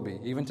always will be.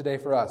 Even today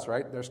for us,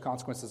 right? There's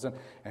consequences to sin.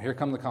 And here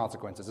come the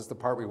consequences. It's the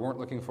part we weren't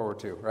looking forward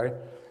to, right?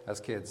 As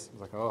kids.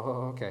 It's like,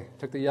 oh, okay.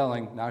 Took the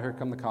yelling. Now here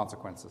come the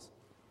consequences.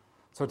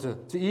 So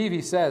to Eve,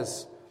 he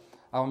says,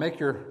 "I will make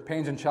your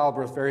pains in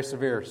childbirth very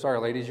severe." Sorry,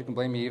 ladies, you can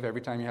blame Eve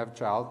every time you have a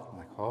child. I'm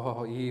like,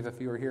 oh, Eve, if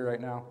you were here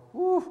right now.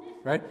 Woo,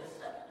 right?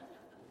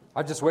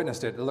 I've just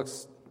witnessed it. It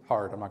looks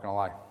hard, I'm not going to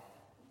lie.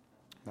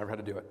 Never had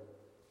to do it.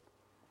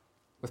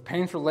 "With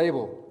painful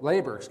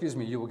labor,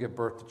 you will give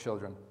birth to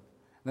children."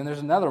 And then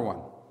there's another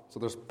one. So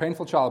there's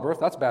painful childbirth.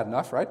 That's bad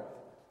enough, right?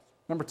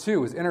 Number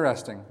 2 is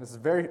interesting.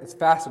 It's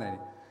fascinating.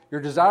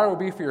 "Your desire will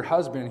be for your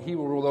husband, and he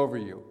will rule over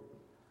you."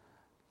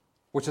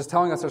 Which is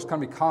telling us there's going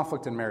to be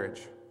conflict in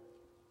marriage.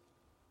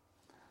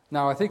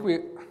 Now, I think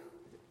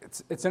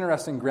it's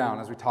interesting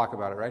ground as we talk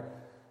about it, right?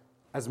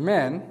 As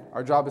men,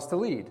 our job is to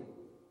lead.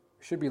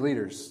 We should be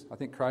leaders. I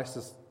think Christ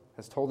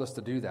has told us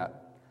to do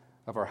that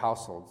of our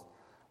households.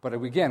 But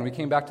again, we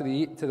came back to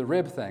the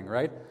rib thing,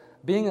 right?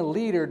 Being a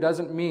leader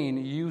doesn't mean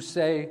you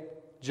say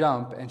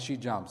jump and she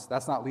jumps.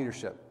 That's not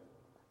leadership.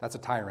 That's a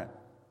tyrant.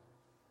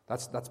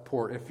 That's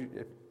poor.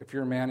 If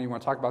you're a man and you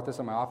want to talk about this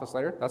in my office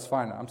later, that's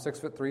fine. I'm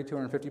 6'3",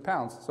 250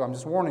 pounds, so I'm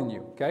just warning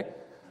you, okay?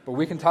 But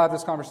we can have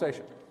this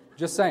conversation.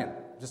 Just saying.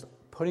 Just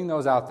putting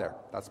those out there.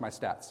 That's my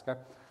stats, okay?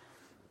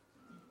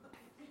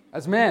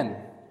 As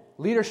men,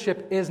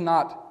 leadership is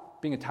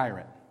not being a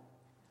tyrant.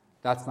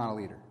 That's not a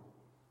leader.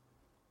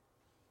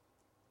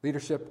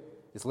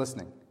 Leadership is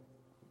listening.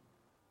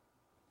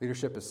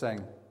 Leadership is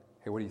saying,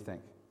 "Hey, what do you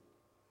think?"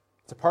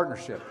 It's a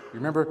partnership. You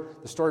remember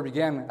the story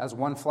began as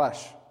one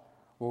flesh.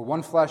 Well,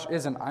 one flesh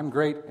isn't, I'm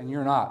great and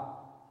you're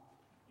not.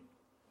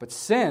 But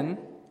sin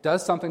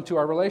does something to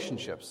our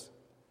relationships.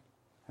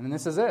 And then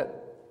this is it.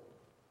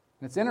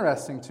 And it's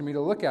interesting to me to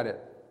look at it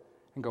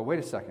and go, wait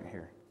a second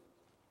here.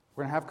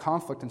 We're going to have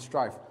conflict and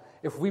strife.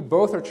 If we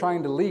both are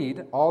trying to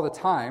lead all the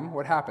time,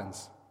 what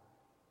happens?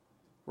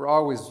 We're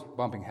always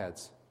bumping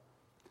heads.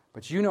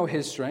 But you know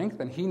his strength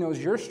and he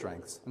knows your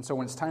strengths. And so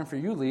when it's time for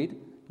you lead,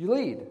 you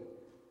lead. And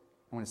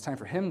when it's time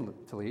for him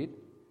to lead,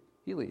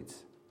 he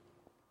leads.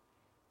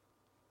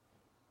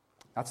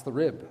 That's the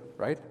rib,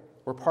 right?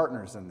 We're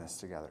partners in this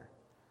together.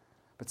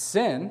 But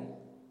sin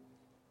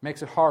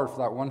makes it hard for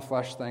that one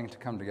flesh thing to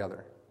come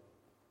together.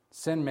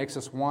 Sin makes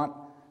us want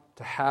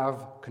to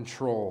have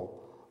control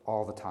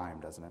all the time,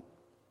 doesn't it?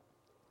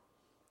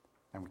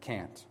 And we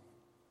can't.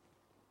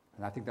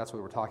 And I think that's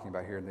what we're talking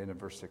about here in the end of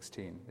verse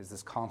 16, is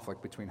this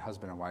conflict between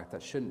husband and wife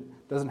that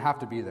doesn't have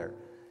to be there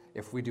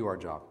if we do our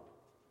job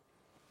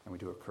and we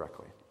do it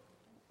correctly.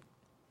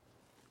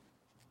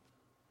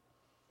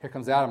 Here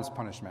comes Adam's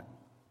punishment.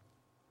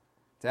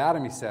 To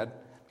Adam he said,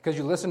 "Because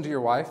you listened to your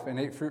wife and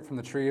ate fruit from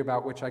the tree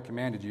about which I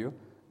commanded you,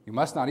 you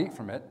must not eat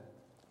from it.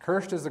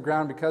 Cursed is the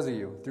ground because of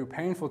you. Through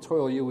painful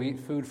toil you will eat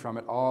food from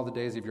it all the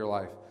days of your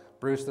life."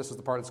 Bruce, this is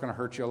the part that's going to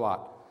hurt you a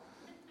lot.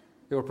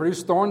 "It will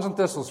produce thorns and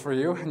thistles for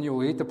you, and you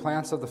will eat the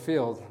plants of the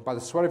field. By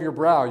the sweat of your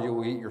brow you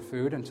will eat your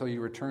food until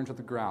you return to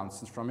the ground,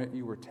 since from it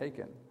you were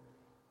taken.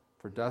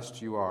 For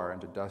dust you are,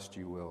 and to dust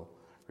you will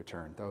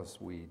return."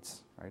 Those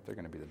weeds, right? They're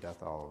going to be the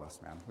death of all of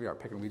us, man. We are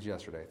picking weeds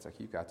yesterday. It's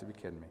like, you've got to be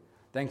kidding me.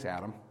 Thanks,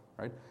 Adam,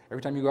 right?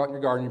 Every time you go out in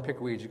your garden, you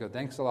pick weeds, you go,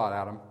 "Thanks a lot,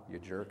 Adam, you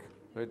jerk."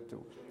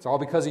 It's all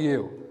because of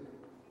you.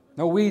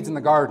 No weeds in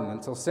the garden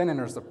until sin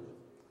enters the...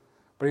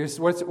 But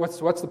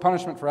what's the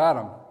punishment for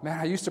Adam? "Man,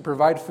 I used to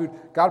provide food.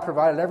 God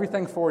provided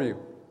everything for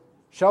you.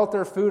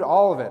 Shelter, food,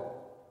 all of it.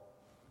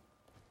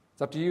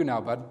 It's up to you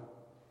now, bud.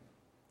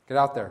 Get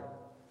out there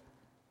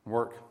and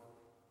work."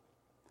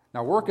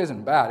 Now, work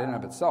isn't bad in and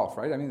of itself,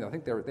 right? I mean, I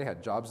think they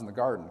had jobs in the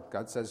garden.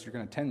 God says, you're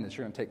going to tend this,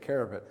 you're going to take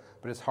care of it,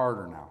 but it's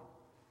harder now.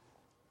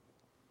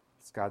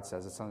 As God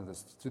says,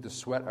 it's through the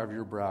sweat of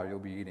your brow you'll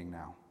be eating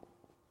now.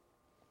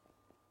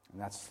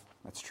 And that's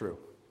true,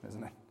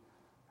 isn't it?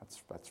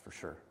 That's for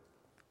sure.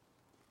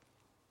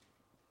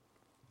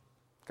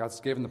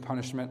 God's given the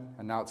punishment,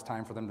 and now it's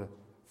time for them to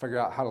figure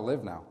out how to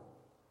live now.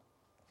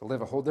 to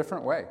live a whole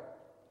different way.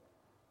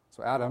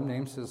 So Adam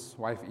names his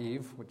wife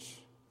Eve, which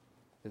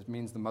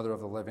means the mother of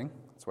the living.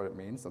 That's what it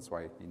means. That's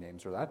why he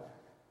names her that.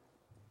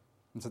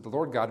 And said the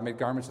Lord God made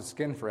garments of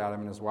skin for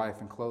Adam and his wife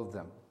and clothed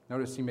them.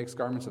 Notice he makes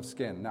garments of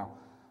skin. Now,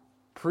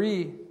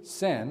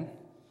 pre-sin,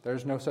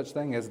 there's no such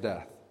thing as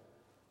death.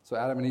 So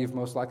Adam and Eve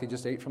most likely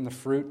just ate from the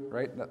fruit,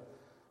 right? They're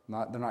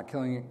not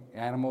killing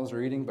animals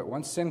or eating. But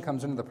once sin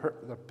comes into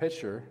the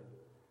picture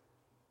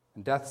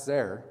and death's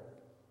there,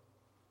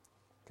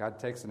 God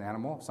takes an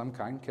animal of some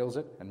kind, kills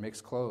it, and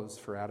makes clothes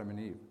for Adam and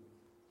Eve.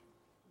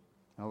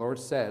 And the Lord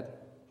said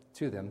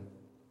to them,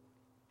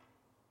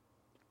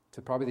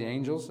 to probably the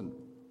angels and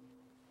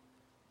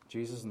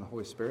Jesus and the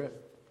Holy Spirit,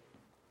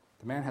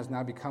 the man has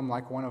now become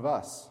like one of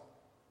us,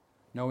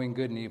 knowing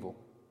good and evil.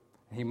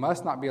 And he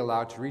must not be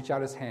allowed to reach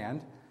out his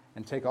hand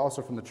and take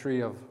also from the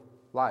tree of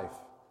life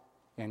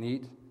and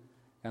eat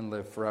and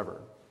live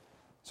forever.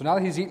 So now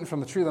that he's eaten from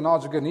the tree of the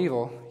knowledge of good and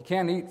evil, he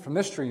can't eat from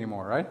this tree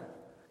anymore, right?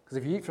 Because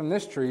if you eat from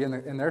this tree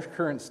in their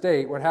current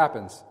state, what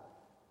happens?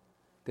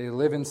 They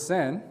live in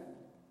sin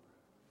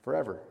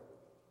forever.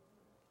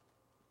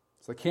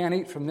 So they can't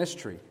eat from this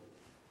tree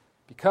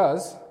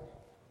because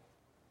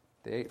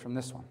they ate from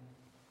this one.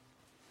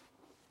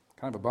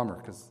 Kind of a bummer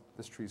because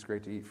this tree is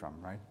great to eat from,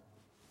 right?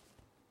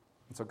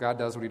 And so God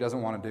does what he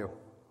doesn't want to do.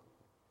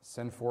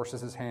 Sin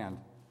forces his hand.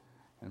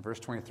 In verse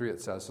 23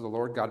 it says, so the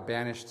Lord God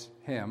banished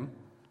him,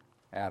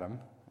 Adam,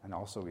 and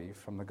also Eve,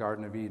 from the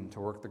Garden of Eden to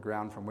work the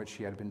ground from which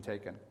he had been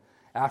taken.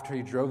 After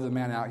he drove the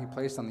man out, he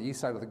placed on the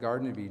east side of the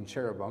Garden of Eden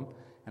cherubim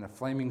and a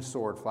flaming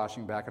sword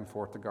flashing back and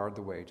forth to guard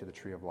the way to the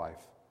tree of life.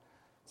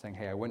 Saying,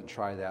 hey, I wouldn't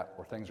try that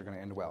or things are going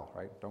to end well,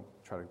 right? Don't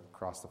try to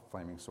cross the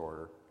flaming sword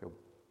or he'll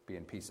be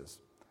in pieces.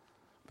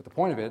 But the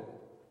point of it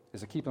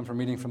is to keep them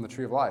from eating from the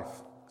tree of life.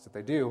 Because if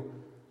they do,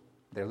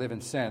 they live in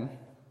sin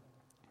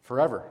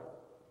forever.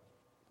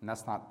 And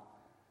that's not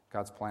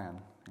God's plan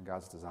and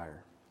God's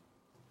desire.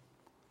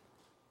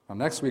 Now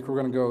next week we're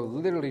going to go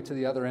literally to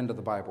the other end of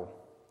the Bible.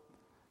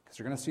 Because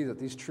you're going to see that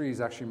these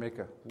trees actually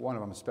one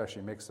of them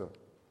especially makes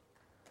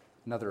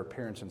another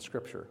appearance in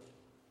Scripture.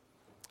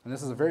 And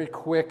this is a very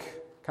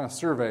quick kind of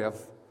survey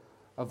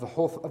of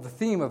the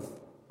theme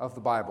of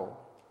the Bible,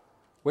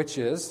 which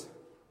is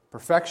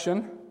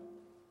perfection,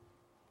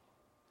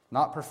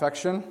 not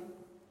perfection,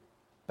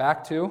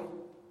 back to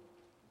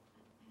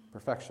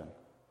perfection.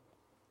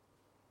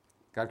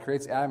 God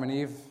creates Adam and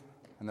Eve,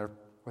 and they're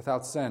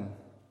without sin,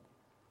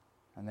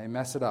 and they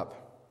mess it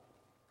up.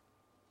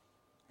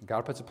 And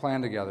God puts a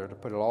plan together to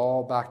put it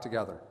all back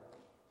together.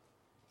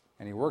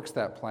 And he works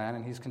that plan,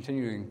 and he's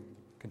continually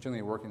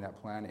working that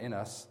plan in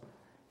us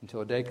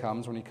until a day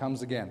comes when he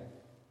comes again.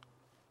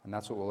 And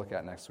that's what we'll look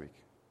at next week.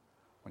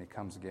 When he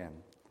comes again,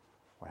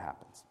 what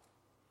happens?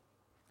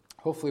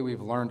 Hopefully we've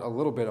learned a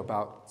little bit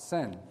about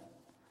sin.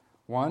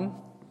 One,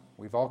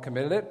 we've all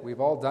committed it,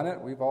 we've all done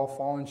it, we've all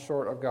fallen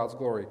short of God's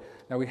glory.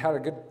 Now we had a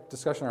good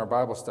discussion in our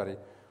Bible study.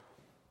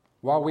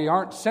 While we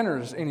aren't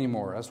sinners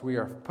anymore, as we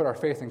put our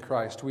faith in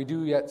Christ, we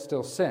do yet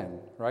still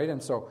sin, right?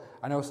 And so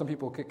I know some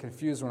people get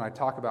confused when I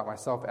talk about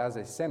myself as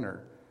a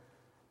sinner.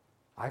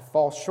 I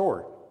fall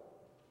short.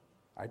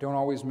 I don't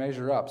always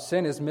measure up.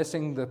 Sin is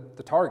missing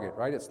the target,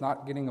 right? It's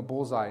not getting a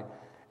bullseye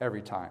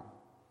every time.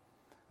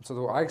 And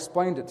so I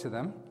explained it to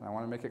them, and I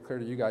want to make it clear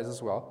to you guys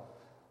as well,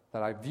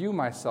 that I view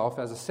myself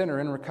as a sinner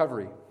in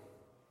recovery.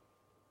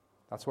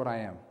 That's what I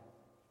am.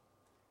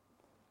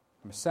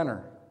 I'm a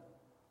sinner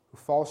who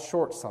falls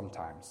short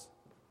sometimes,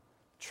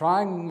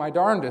 trying my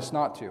darndest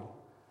not to,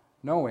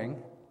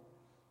 knowing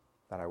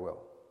that I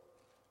will.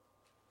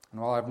 And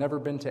while I've never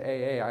been to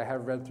AA, I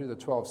have read through the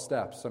 12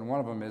 steps, and one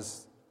of them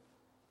is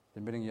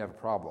admitting you have a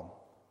problem.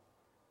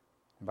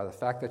 And by the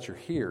fact that you're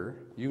here,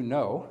 you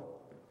know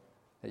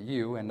that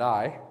you and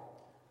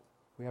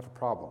we have a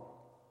problem.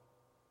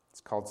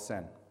 It's called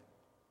sin.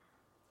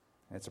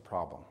 And it's a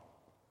problem.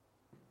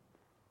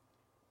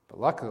 But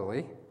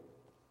luckily,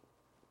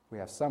 we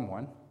have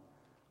someone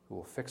who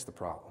will fix the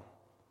problem.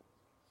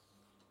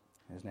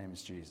 And his name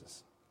is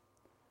Jesus.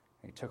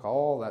 And he took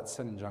all that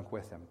sin and junk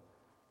with him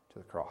to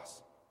the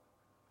cross.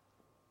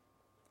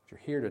 If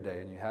you're here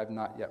today and you have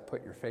not yet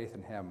put your faith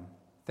in him,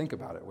 think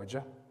about it, would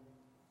you?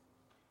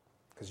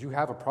 Because you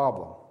have a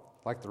problem,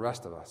 like the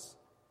rest of us.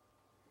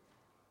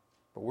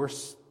 But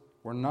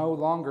we're no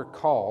longer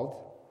called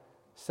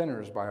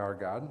sinners by our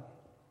God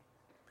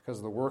because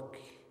of the work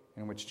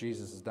in which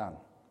Jesus has done.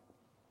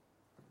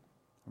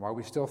 And while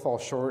we still fall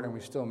short and we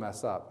still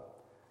mess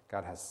up,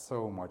 God has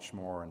so much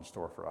more in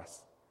store for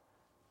us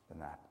than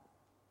that.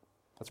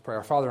 Let's pray.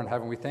 Our Father in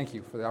heaven, we thank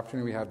you for the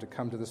opportunity we have to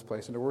come to this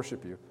place and to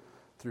worship you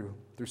through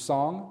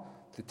song,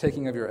 through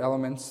taking of your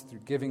elements, through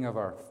giving of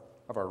our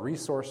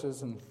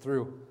resources, and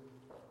through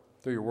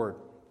your word.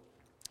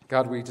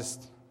 God, we've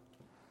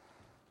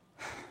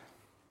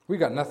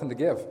got nothing to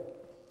give.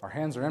 Our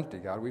hands are empty,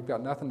 God. We've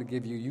got nothing to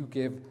give you. You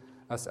give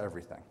us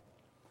everything.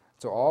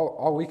 So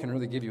all we can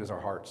really give you is our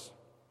hearts.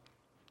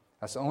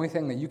 That's the only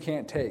thing that you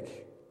can't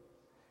take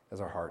is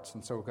our hearts.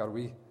 And so, God,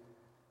 we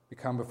We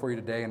come before you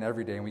today and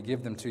every day, and we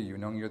give them to you,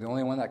 knowing you're the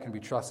only one that can be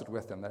trusted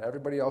with them, that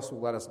everybody else will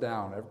let us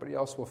down, everybody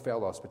else will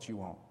fail us, but you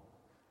won't.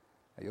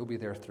 That you'll be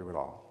there through it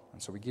all.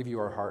 And so we give you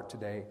our heart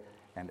today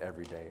and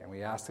every day, and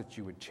we ask that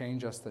you would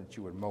change us, that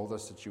you would mold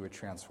us, that you would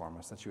transform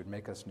us, that you would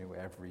make us new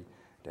every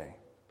day,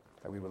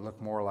 that we would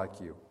look more like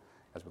you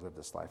as we live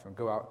this life, and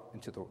go out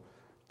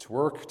to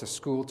work, to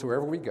school, to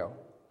wherever we go,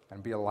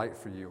 and be a light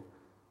for you,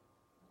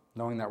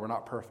 knowing that we're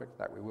not perfect,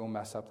 that we will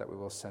mess up, that we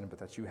will sin, but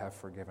that you have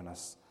forgiven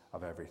us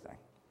of everything.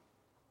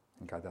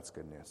 And God, that's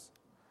good news.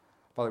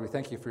 Father, we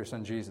thank you for your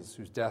Son Jesus,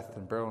 whose death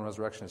and burial and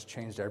resurrection has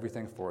changed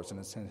everything for us,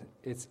 and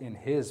it's in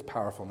his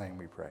powerful name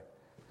we pray.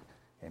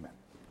 Amen.